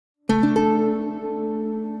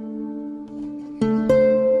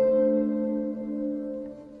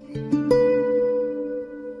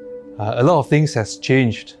A lot of things has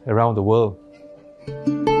changed around the world.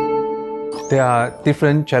 There are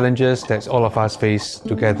different challenges that all of us face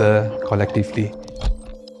together collectively.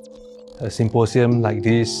 A symposium like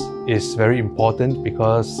this is very important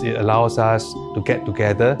because it allows us to get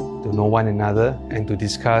together, to know one another, and to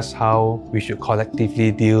discuss how we should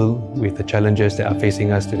collectively deal with the challenges that are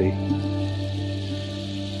facing us today.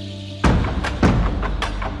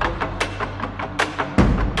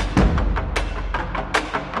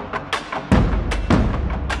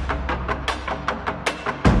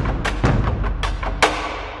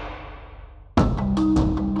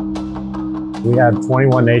 We had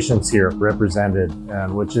 21 nations here represented,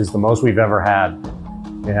 which is the most we've ever had.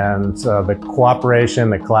 And the cooperation,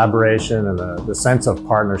 the collaboration, and the sense of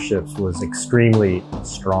partnerships was extremely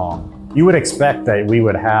strong. You would expect that we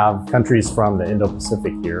would have countries from the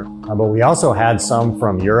Indo-Pacific here, but we also had some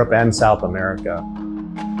from Europe and South America.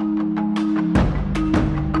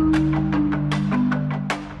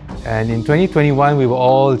 And in 2021, we were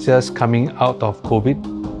all just coming out of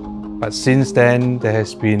COVID. But since then, there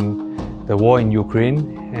has been the war in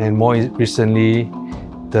Ukraine, and more recently,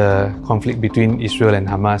 the conflict between Israel and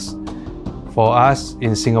Hamas. For us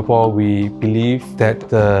in Singapore, we believe that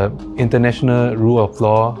the international rule of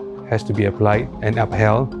law has to be applied and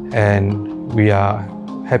upheld, and we are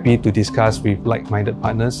happy to discuss with like-minded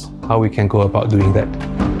partners how we can go about doing that.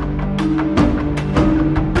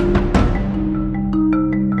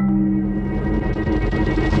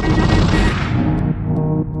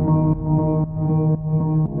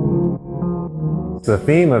 The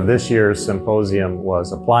theme of this year's symposium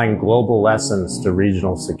was applying global lessons to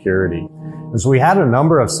regional security. And so we had a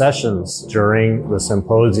number of sessions during the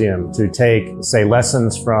symposium to take, say,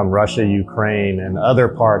 lessons from Russia, Ukraine, and other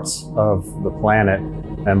parts of the planet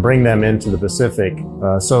and bring them into the Pacific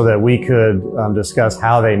so that we could discuss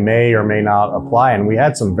how they may or may not apply. And we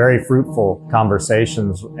had some very fruitful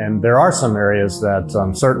conversations, and there are some areas that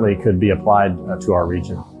certainly could be applied to our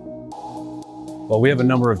region. Well, we have a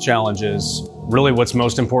number of challenges. Really, what's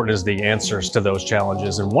most important is the answers to those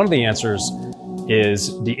challenges. And one of the answers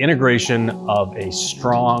is the integration of a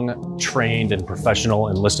strong, trained, and professional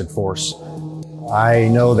enlisted force. I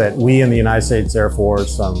know that we in the United States Air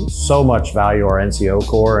Force so much value our NCO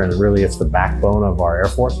Corps, and really it's the backbone of our Air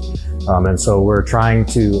Force. And so we're trying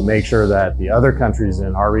to make sure that the other countries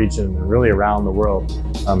in our region and really around the world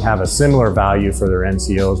have a similar value for their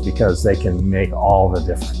NCOs because they can make all the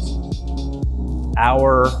difference.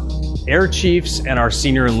 Our air chiefs and our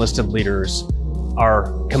senior enlisted leaders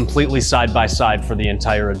are completely side by side for the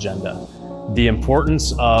entire agenda. The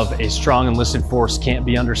importance of a strong enlisted force can't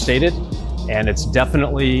be understated, and it's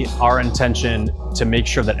definitely our intention to make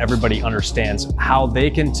sure that everybody understands how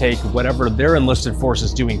they can take whatever their enlisted force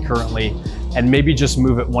is doing currently and maybe just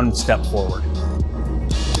move it one step forward.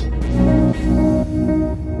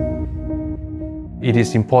 It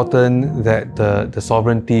is important that the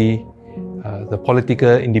sovereignty, the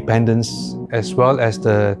political independence, as well as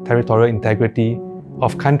the territorial integrity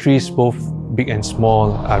of countries, both big and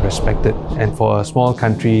small, are respected. And for a small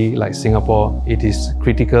country like Singapore, it is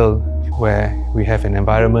critical where we have an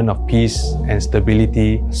environment of peace and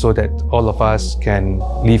stability so that all of us can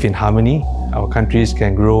live in harmony, our countries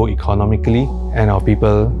can grow economically, and our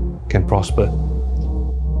people can prosper.